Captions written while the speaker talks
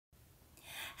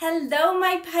Hello,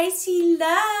 my Pisces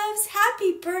loves.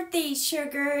 Happy birthday,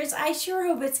 sugars. I sure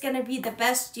hope it's going to be the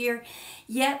best year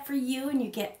yet for you and you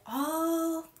get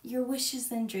all your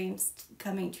wishes and dreams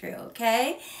coming true,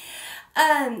 okay?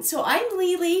 So I'm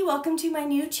Lily. Welcome to my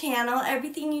new channel.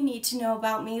 Everything you need to know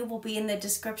about me will be in the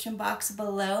description box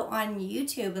below on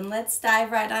YouTube. And let's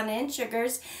dive right on in,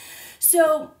 sugars.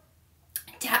 So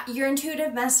your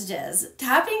intuitive messages,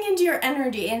 tapping into your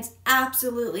energy, and it's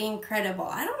absolutely incredible.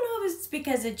 I don't know if it's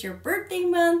because it's your birthday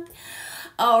month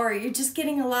or you're just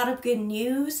getting a lot of good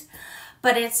news,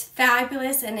 but it's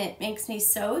fabulous and it makes me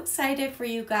so excited for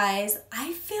you guys.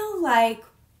 I feel like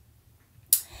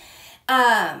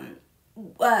the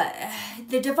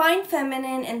divine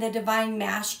feminine and the divine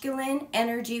masculine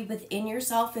energy within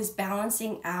yourself is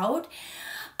balancing out.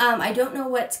 I don't know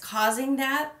what's causing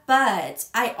that, but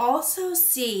I also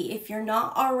see, if you're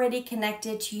not already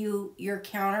connected to your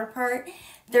counterpart,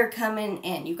 they're coming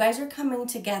in. You guys are coming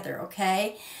together,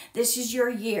 okay? This is your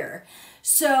year.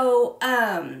 So,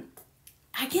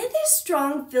 I get this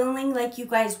strong feeling like you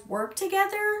guys work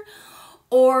together,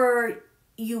 or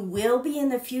you will be in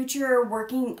the future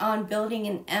working on building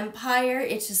an empire.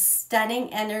 It's just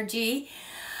stunning energy.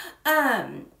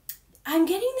 I'm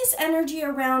getting this energy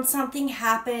around something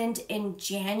happened in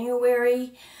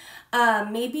January.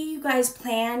 Maybe you guys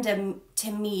planned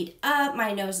to meet up.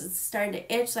 My nose is starting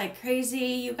to itch like crazy,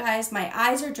 you guys. My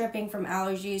eyes are dripping from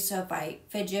allergies, so if I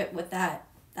fidget with that,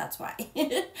 that's why.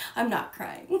 I'm not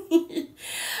crying.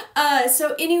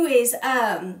 So anyways,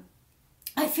 I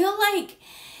feel like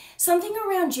something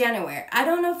around January. I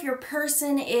don't know if your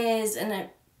person is an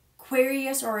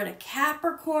Aquarius or in a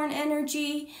Capricorn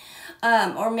energy,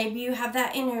 or maybe you have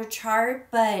that in your chart,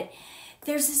 but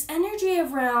there's this energy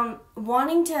around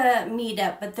wanting to meet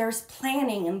up, but there's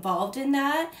planning involved in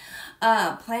that,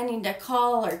 planning to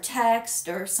call or text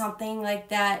or something like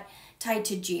that tied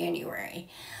to January.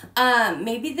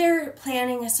 Maybe they're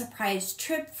planning a surprise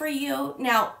trip for you.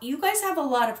 Now, you guys have a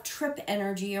lot of trip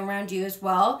energy around you as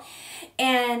well,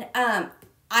 and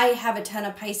I have a ton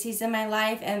of Pisces in my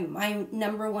life, and my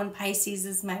number one Pisces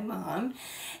is my mom.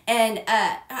 And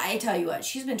I tell you what,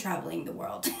 she's been traveling the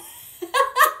world.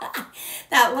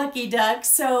 That lucky duck.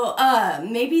 So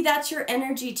maybe that's your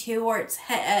energy too, or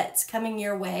it's coming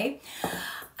your way.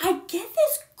 I get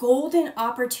this golden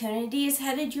opportunity is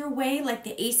headed your way, like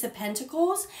the Ace of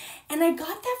Pentacles. And I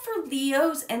got that for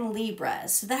Leos and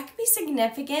Libras. So that could be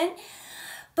significant.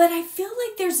 But I feel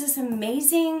like there's this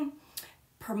amazing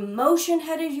promotion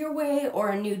headed your way, or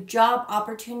a new job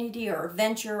opportunity or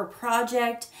venture or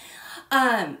project.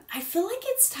 I feel like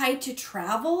it's tied to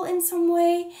travel in some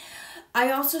way. I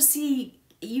also see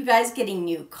you guys getting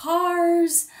new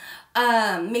cars,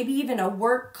 maybe even a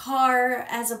work car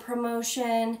as a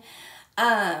promotion.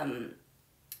 But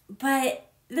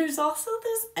there's also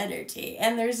this energy,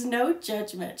 and there's no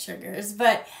judgment, sugars,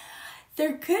 but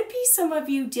there could be some of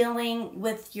you dealing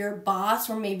with your boss,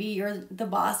 or maybe you're the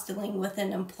boss dealing with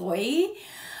an employee.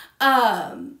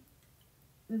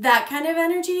 That kind of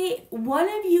energy. One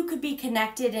of you could be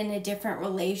connected in a different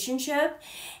relationship,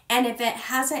 and if it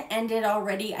hasn't ended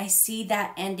already, I see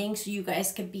that ending so you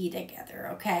guys could be together,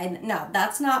 okay? Now,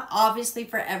 that's not obviously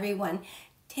for everyone.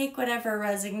 Take whatever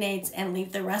resonates and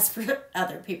leave the rest for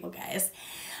other people, guys.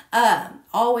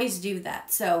 Always do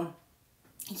that. So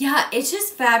yeah, it's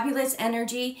just fabulous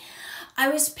energy. I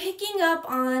was picking up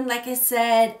on, like I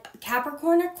said,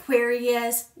 Capricorn,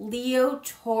 Aquarius, Leo,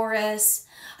 Taurus.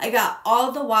 I got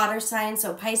all the water signs,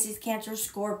 so Pisces, Cancer,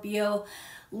 Scorpio,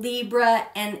 Libra,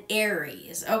 and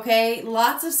Aries, okay?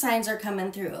 Lots of signs are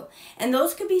coming through. And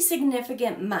those could be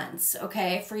significant months,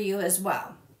 okay, for you as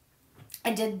well.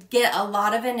 I did get a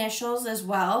lot of initials as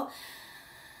well.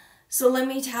 So let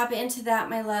me tap into that,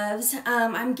 my loves.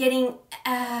 I'm getting,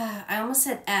 I almost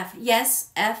said F.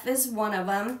 Yes, F is one of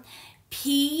them.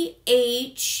 P,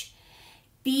 H,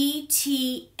 B,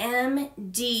 T, M,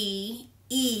 D,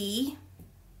 E.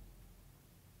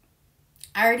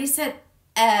 I already said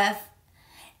F,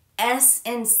 S,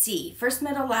 and C. First,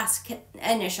 middle, last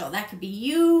initial. That could be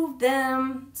you,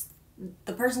 them,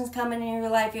 the person's coming in your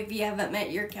life if you haven't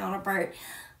met your counterpart.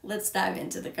 Let's dive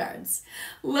into the cards.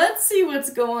 Let's see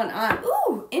what's going on.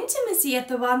 Ooh, intimacy at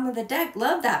the bottom of the deck.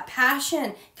 Love that.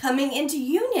 Passion coming into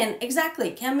union.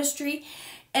 Exactly. Chemistry.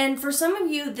 And for some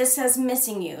of you, this says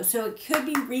missing you. So it could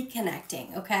be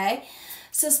reconnecting, okay?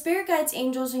 So spirit guides,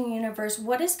 angels, and universe,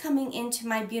 what is coming into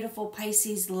my beautiful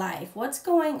Pisces life? What's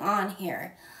going on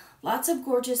here? Lots of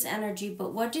gorgeous energy,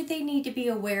 but what do they need to be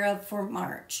aware of for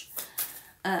March?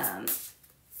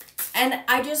 And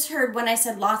I just heard, when I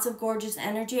said lots of gorgeous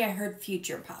energy, I heard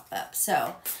future pop up.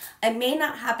 So it may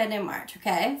not happen in March,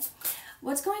 okay?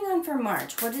 What's going on for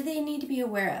March? What do they need to be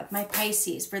aware of? My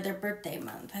Pisces for their birthday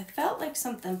month. I felt like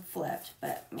something flipped,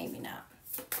 but maybe not.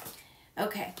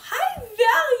 Okay. High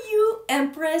value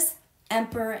Empress,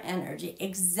 Emperor energy.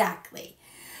 Exactly.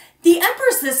 The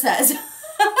Empress, this says.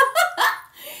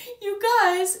 You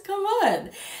guys, come on.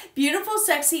 Beautiful,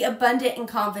 sexy, abundant, and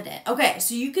confident. Okay,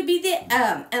 so you could be the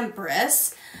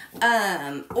Empress,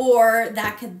 or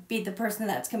that could be the person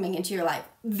that's coming into your life.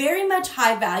 Very much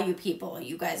high value people,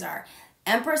 you guys are.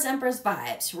 Empress, Empress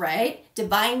vibes, right?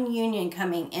 Divine union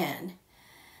coming in.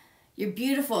 You're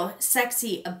beautiful,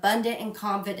 sexy, abundant, and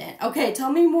confident. Okay,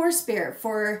 tell me more, Spirit,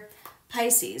 for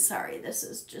Pisces. Sorry, this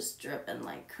is just dripping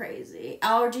like crazy.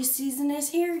 Allergy season is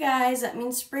here, guys. That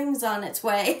means spring's on its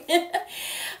way.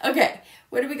 Okay,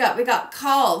 what do we got? We got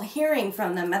call, hearing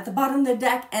from them at the bottom of the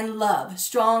deck, and love,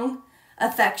 strong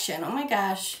affection. Oh my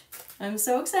gosh, I'm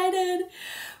so excited.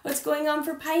 What's going on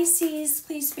for Pisces?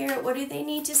 Please, Spirit, what do they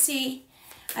need to see?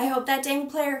 I hope that dang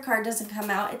player card doesn't come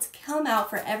out. It's come out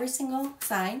for every single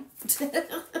sign.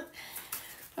 I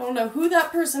don't know who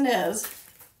that person is.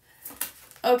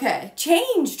 Okay,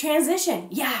 change, transition.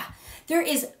 Yeah, there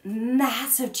is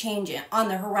massive change on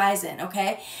the horizon,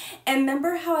 okay? And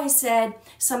remember how I said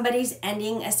somebody's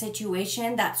ending a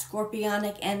situation, that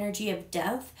scorpionic energy of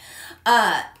death?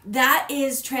 That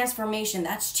is transformation,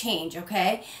 that's change,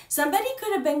 okay? Somebody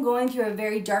could have been going through a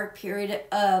very dark period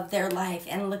of their life,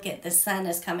 and look at the sun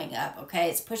is coming up,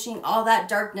 okay? It's pushing all that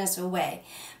darkness away.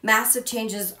 Massive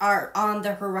changes are on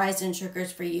the horizon,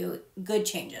 sugars, for you. Good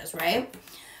changes, right?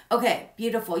 Okay,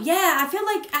 beautiful. Yeah, I feel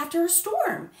like after a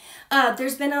storm,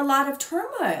 there's been a lot of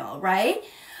turmoil, right?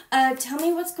 Tell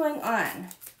me what's going on.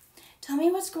 Tell me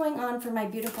what's going on for my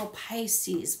beautiful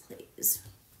Pisces, please.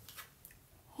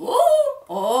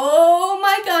 Oh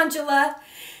my gondola.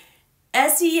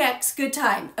 SEX, good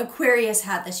time. Aquarius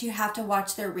had this. You have to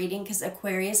watch their reading because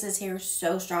Aquarius is here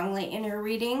so strongly in your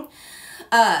reading.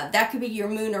 That could be your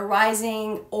moon or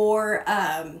rising, or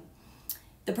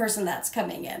the person that's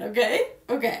coming in, okay?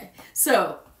 Okay,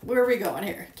 so where are we going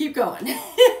here? Keep going.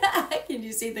 Can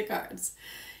you see the cards?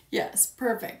 Yes,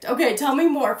 perfect. Okay, tell me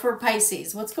more for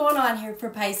Pisces. What's going on here for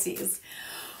Pisces?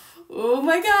 Oh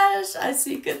my gosh, I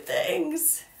see good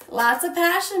things. Lots of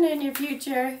passion in your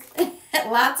future.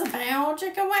 Lots of pow,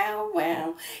 chicka, wow,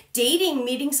 wow. Dating,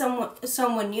 meeting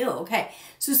someone new. Okay,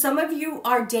 so some of you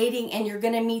are dating and you're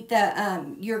going to meet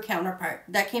the your counterpart.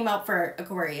 That came out for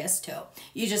Aquarius too.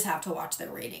 You just have to watch the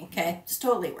reading, okay? It's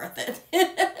totally worth it.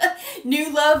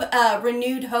 New love,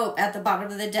 renewed hope at the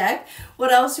bottom of the deck.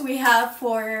 What else do we have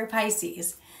for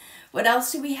Pisces? What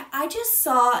else do we have? I just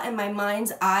saw in my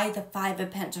mind's eye the Five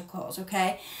of Pentacles,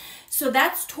 okay? So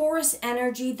that's Taurus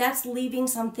energy. That's leaving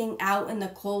something out in the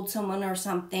cold, someone or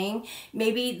something.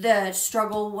 Maybe the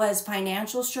struggle was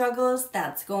financial struggles.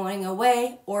 That's going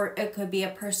away. Or it could be a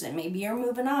person. Maybe you're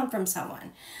moving on from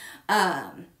someone.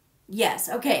 Yes,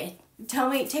 okay. Tell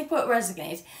me, take what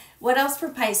resonates. What else for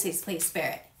Pisces, please,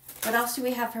 Spirit? What else do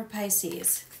we have for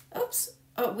Pisces? Oops.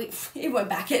 Oh, it went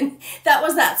back in. That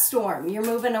was that storm. You're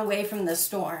moving away from the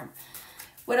storm.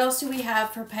 What else do we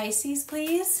have for Pisces,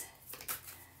 please?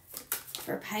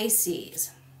 For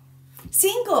Pisces.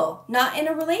 Single, not in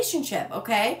a relationship,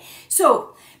 okay?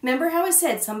 So, remember how I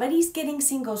said somebody's getting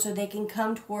single so they can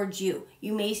come towards you.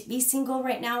 You may be single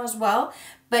right now as well,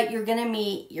 but you're going to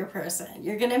meet your person.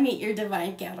 You're going to meet your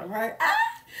divine counterpart. Ah!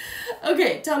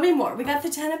 Okay, tell me more. We got the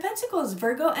Ten of Pentacles,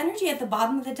 Virgo energy at the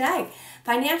bottom of the deck.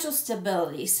 Financial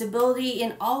stability, stability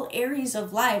in all areas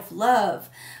of life, love,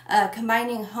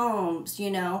 combining homes,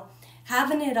 you know,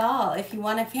 having it all. If you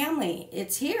want a family,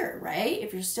 it's here, right?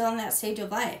 If you're still in that stage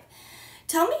of life.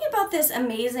 Tell me about this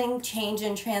amazing change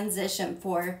and transition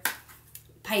for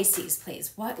Pisces,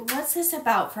 please. What's this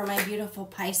about for my beautiful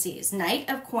Pisces? Knight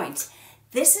of Coins.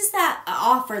 This is that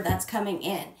offer that's coming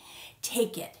in.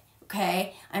 Take it.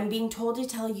 Okay, I'm being told to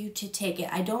tell you to take it.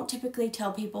 I don't typically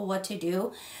tell people what to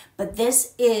do, but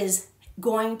this is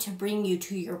going to bring you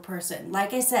to your person.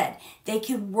 Like I said, they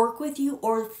could work with you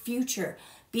or future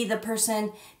be the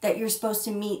person that you're supposed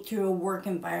to meet through a work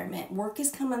environment. Work is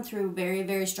coming through very,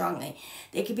 very strongly.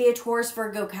 They could be a Taurus,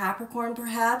 Virgo, Capricorn,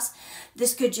 perhaps.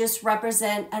 This could just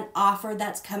represent an offer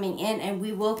that's coming in, and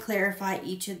we will clarify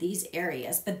each of these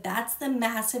areas. But that's the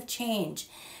massive change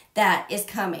that is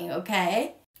coming,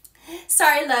 okay?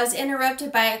 Sorry, loves,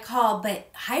 interrupted by a call, but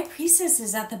High Priestess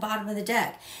is at the bottom of the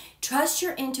deck. Trust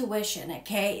your intuition,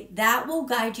 okay? That will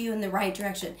guide you in the right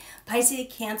direction. Pisces,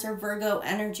 Cancer, Virgo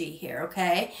energy here,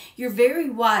 okay? You're very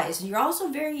wise. You're also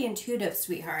very intuitive,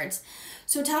 sweethearts.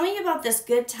 So tell me about this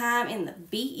good time in the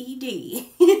BED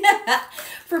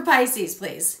for Pisces,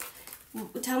 please.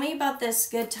 Tell me about this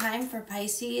good time for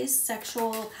Pisces,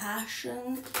 sexual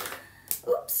passion.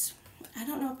 Oops. I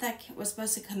don't know if that was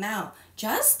supposed to come out.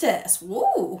 Justice.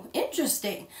 Whoa,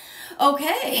 interesting.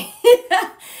 Okay.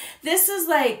 This is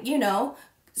like, you know,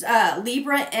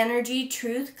 Libra energy,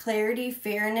 truth, clarity,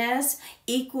 fairness,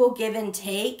 equal give and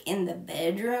take in the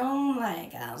bedroom.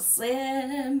 Like I'll sit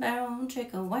and bound,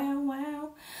 chicka wow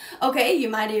wow. Okay, you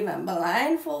might even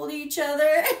blindfold each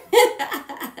other.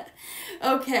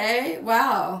 Okay,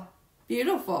 wow.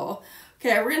 Beautiful.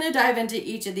 Okay, we're going to dive into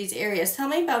each of these areas. Tell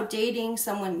me about dating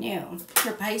someone new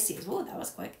for Pisces. Oh, that was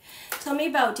quick. Tell me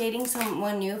about dating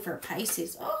someone new for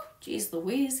Pisces. Oh, geez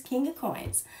Louise, King of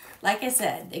Coins. Like I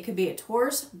said, they could be a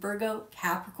Taurus, Virgo,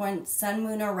 Capricorn, Sun,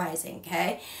 Moon, or Rising,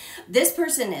 okay? This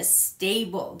person is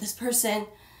stable. This person,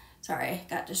 sorry,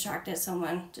 got distracted.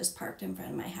 Someone just parked in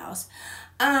front of my house.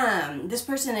 This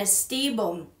person is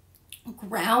stable,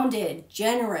 grounded,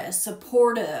 generous,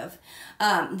 supportive.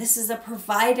 This is a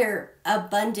provider,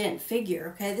 abundant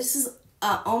figure, okay? This is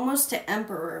almost to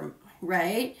Emperor,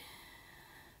 right?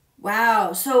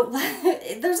 Wow, so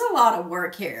there's a lot of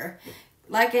work here.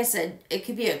 Like I said, it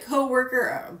could be a coworker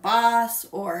or a boss,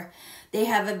 or they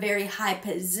have a very high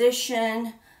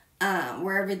position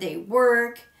wherever they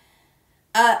work.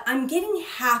 I'm getting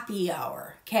happy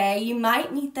hour, okay? You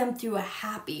might meet them through a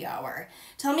happy hour.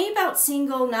 Tell me about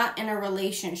single, not in a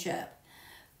relationship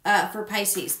for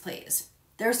Pisces, please.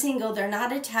 They're single, they're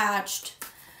not attached.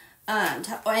 And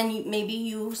maybe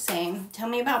you, same. Tell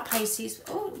me about Pisces.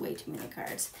 Oh, way too many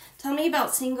cards. Tell me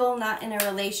about single, not in a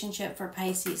relationship for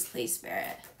Pisces, please,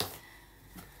 Spirit.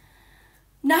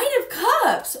 Knight of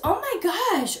Cups. Oh my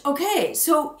gosh. Okay,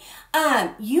 so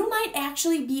you might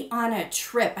actually be on a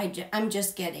trip. I'm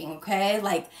just kidding, okay?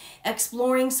 Like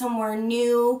exploring somewhere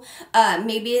new.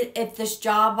 Maybe if this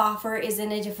job offer is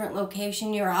in a different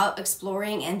location, you're out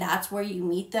exploring and that's where you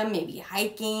meet them. Maybe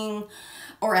hiking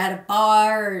or at a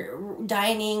bar or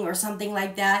dining or something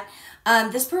like that.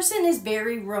 This person is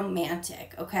very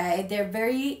romantic, okay? They're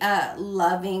very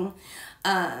loving.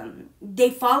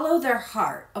 They follow their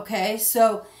heart, okay?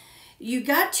 So you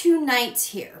got two knights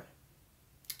here.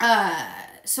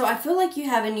 So I feel like you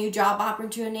have a new job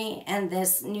opportunity and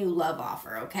this new love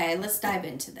offer, okay? Let's dive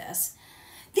into this.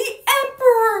 The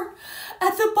Emperor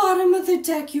at the bottom of the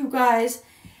deck, you guys.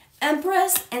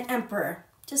 Empress and Emperor,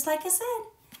 just like I said.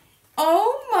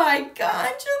 Oh my God,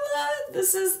 Angela,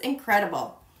 this is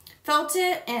incredible. Felt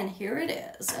it, and here it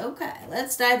is. Okay,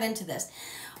 let's dive into this.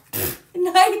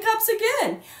 Nine of Cups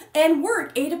again. And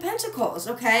work, Eight of Pentacles,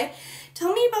 okay?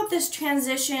 Tell me about this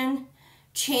transition,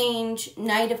 change,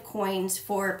 Knight of Coins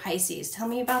for Pisces. Tell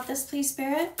me about this, please,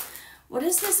 Spirit. What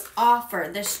is this offer,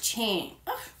 this change?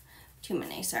 Oh, too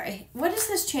many, sorry. What is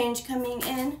this change coming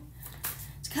in?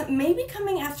 It's maybe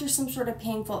coming after some sort of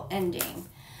painful ending.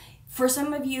 For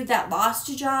some of you that lost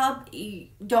a job,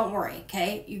 don't worry,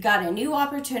 okay? You got a new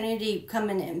opportunity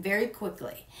coming in very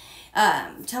quickly.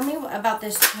 Tell me about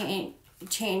this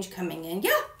change coming in.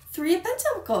 Yeah, Three of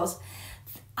Pentacles.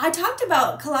 I talked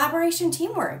about collaboration,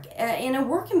 teamwork in a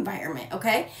work environment,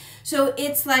 okay? So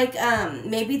it's like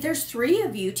maybe there's three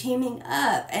of you teaming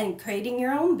up and creating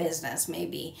your own business,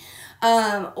 maybe.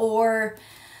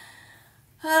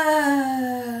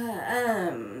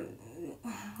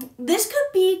 This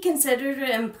could be considered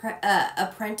an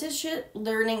apprenticeship,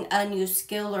 learning a new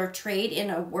skill or trade in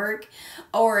a work,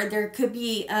 or there could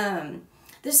be,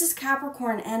 this is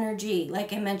Capricorn energy,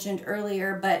 like I mentioned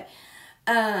earlier, but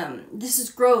this is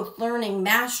growth, learning,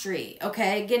 mastery,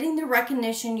 okay? Getting the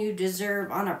recognition you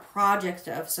deserve on a project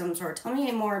of some sort. Tell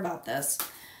me more about this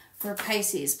for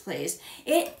Pisces, please.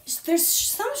 There's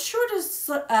some sort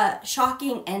of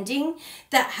shocking ending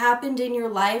that happened in your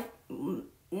life.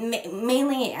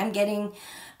 Mainly, I'm getting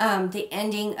the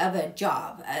ending of a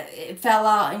job. It fell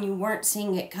out and you weren't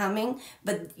seeing it coming,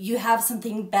 but you have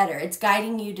something better. It's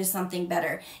guiding you to something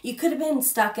better. You could have been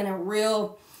stuck in a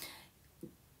real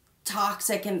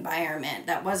toxic environment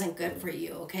that wasn't good for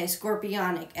you, okay?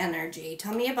 Scorpionic energy.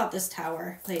 Tell me about this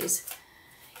Tower, please.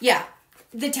 Yeah,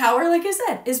 the Tower, like I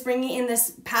said, is bringing in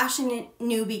this passionate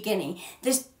new beginning.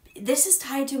 This is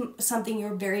tied to something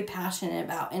you're very passionate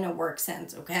about in a work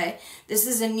sense, okay? This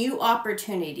is a new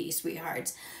opportunity,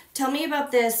 sweethearts. Tell me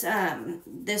about this,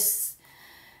 this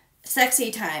sexy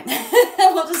time.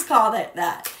 We'll just call it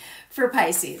that for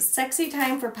Pisces. Sexy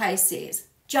time for Pisces.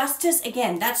 Justice,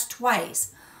 again, that's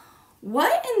twice.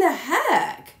 What in the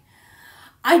heck?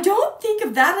 I don't think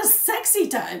of that as sexy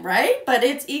time, right? But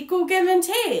it's equal give and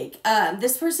take.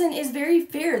 This person is very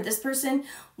fair. This person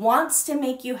wants to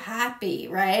make you happy,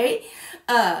 right?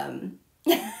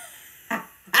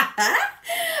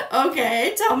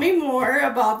 Okay, tell me more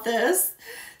about this.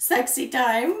 Sexy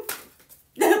time.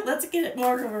 Let's get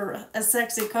more of a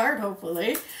sexy card,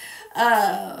 hopefully.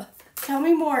 Tell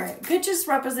me more. Could just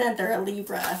represent they're a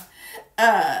Libra.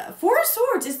 Four of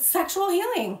Swords is sexual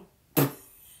healing.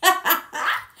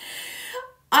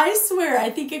 I swear, I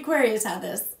think Aquarius had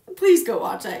this. Please go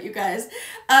watch that, you guys.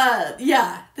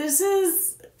 Yeah, this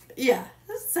is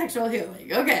sexual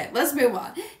healing. Okay, let's move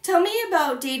on. Tell me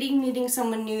about dating, meeting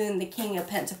someone new, and the King of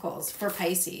Pentacles for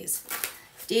Pisces.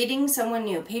 Dating someone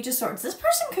new, Page of Swords. This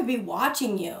person could be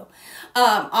watching you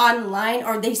online,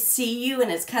 or they see you and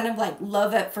it's kind of like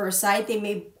love at first sight. They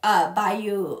may buy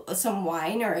you some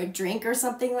wine or a drink or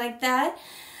something like that.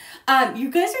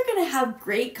 You guys are going to have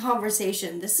great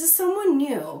conversation. This is someone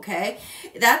new, okay?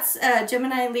 That's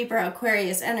Gemini, Libra,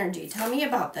 Aquarius energy. Tell me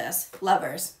about this.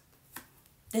 Lovers.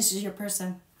 This is your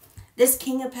person. This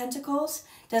King of Pentacles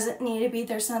doesn't need to be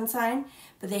their sun sign,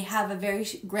 but they have a very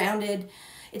grounded,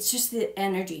 it's just the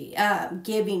energy,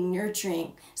 giving,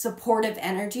 nurturing, supportive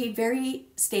energy, very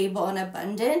stable and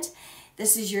abundant.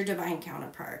 This is your divine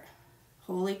counterpart.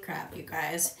 Holy crap, you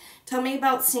guys. Tell me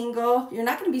about single. You're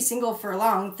not going to be single for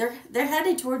long. They're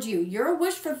headed towards you. You're a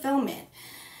wish fulfillment.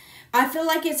 I feel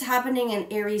like it's happening in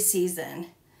Aries season.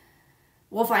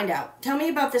 We'll find out. Tell me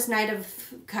about this Knight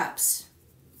of Cups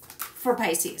for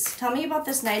Pisces. Tell me about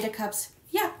this Knight of Cups.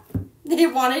 Yeah, they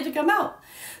wanted to come out.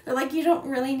 They're like, you don't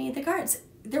really need the cards.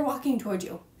 They're walking towards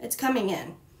you. It's coming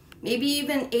in. Maybe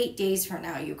even 8 days from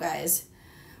now, you guys.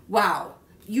 Wow.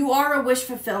 You are a wish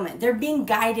fulfillment. They're being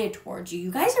guided towards you. You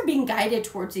guys are being guided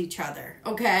towards each other,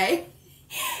 okay?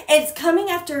 It's coming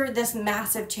after this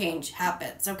massive change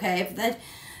happens, okay? If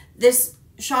this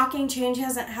shocking change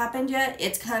hasn't happened yet,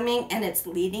 it's coming and it's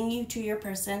leading you to your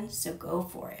person, so go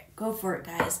for it. Go for it,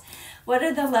 guys. What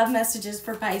are the love messages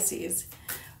for Pisces?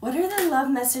 What are the love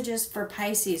messages for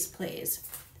Pisces, please?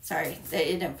 Sorry,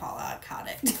 it didn't fall out. I caught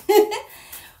it.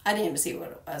 I didn't even see what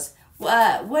it was.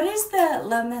 What is the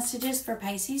love messages for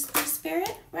Pisces, please,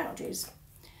 Spirit? Wow, geez.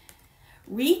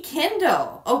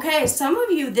 Rekindle. Okay, some of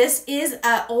you, this is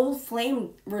an old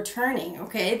flame returning,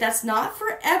 okay? That's not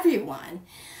for everyone.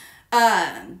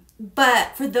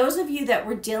 But for those of you that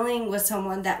were dealing with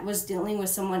someone that was dealing with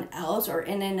someone else or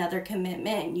in another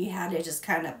commitment and you had to just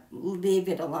kind of leave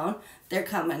it alone, they're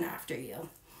coming after you.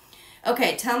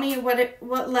 Okay, tell me what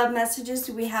love messages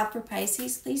do we have for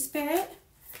Pisces, please, Spirit?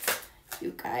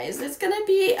 You guys, it's going to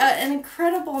be an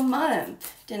incredible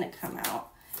month. Didn't come out.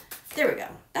 There we go.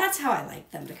 That's how I like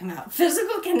them to come out.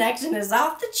 Physical connection is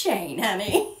off the chain,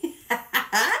 honey.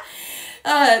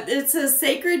 It's a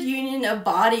sacred union of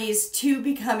bodies, two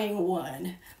becoming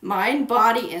one. Mind,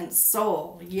 body, and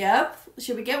soul. Yep.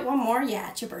 Should we get one more?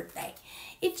 Yeah, it's your birthday.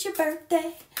 It's your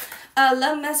birthday.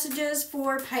 Love messages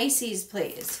for Pisces,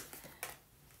 please.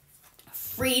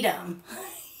 Freedom.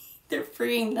 They're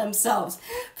freeing themselves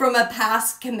from a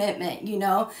past commitment, you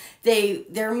know.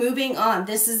 They're moving on.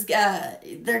 This is,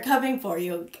 they're coming for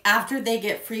you after they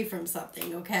get free from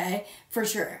something, okay? For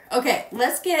sure. Okay,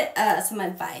 let's get some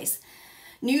advice.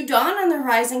 New dawn on the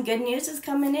horizon. Good news is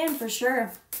coming in for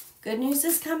sure. Good news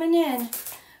is coming in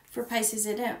for Pisces.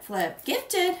 It didn't flip.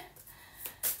 Gifted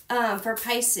for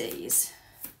Pisces.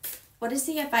 What is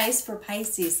the advice for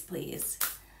Pisces, please?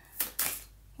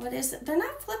 What is it? They're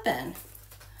not flipping.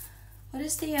 What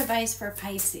is the advice for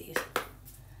Pisces?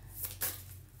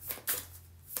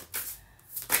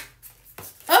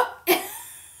 Oh,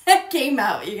 it came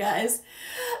out, you guys.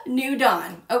 New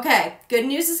dawn. Okay, good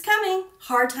news is coming.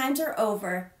 Hard times are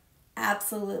over.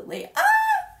 Absolutely.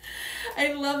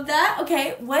 I love that.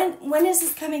 Okay, when is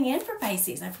this coming in for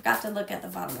Pisces? I forgot to look at the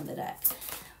bottom of the deck.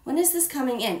 When is this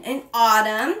coming in? In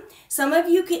autumn. Some of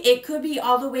you, it could be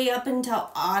all the way up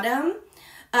until autumn.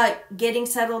 Getting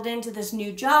settled into this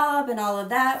new job and all of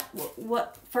that.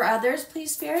 What for others,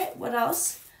 please, Spirit? What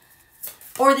else?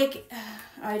 Or they could,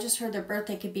 I just heard their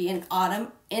birthday could be in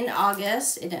autumn. In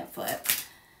August. It didn't flip.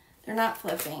 They're not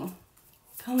flipping.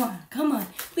 Come on, come on.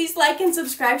 Please like and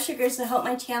subscribe, sugars, to help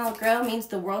my channel grow. It means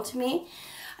the world to me.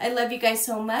 I love you guys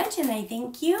so much and I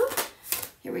thank you.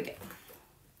 Here we go.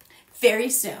 Very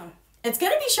soon. It's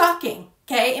going to be shocking,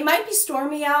 okay? It might be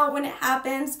stormy out when it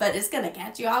happens, but it's going to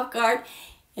catch you off guard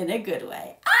in a good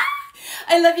way.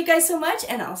 I love you guys so much,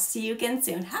 and I'll see you again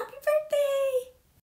soon. Happy birthday!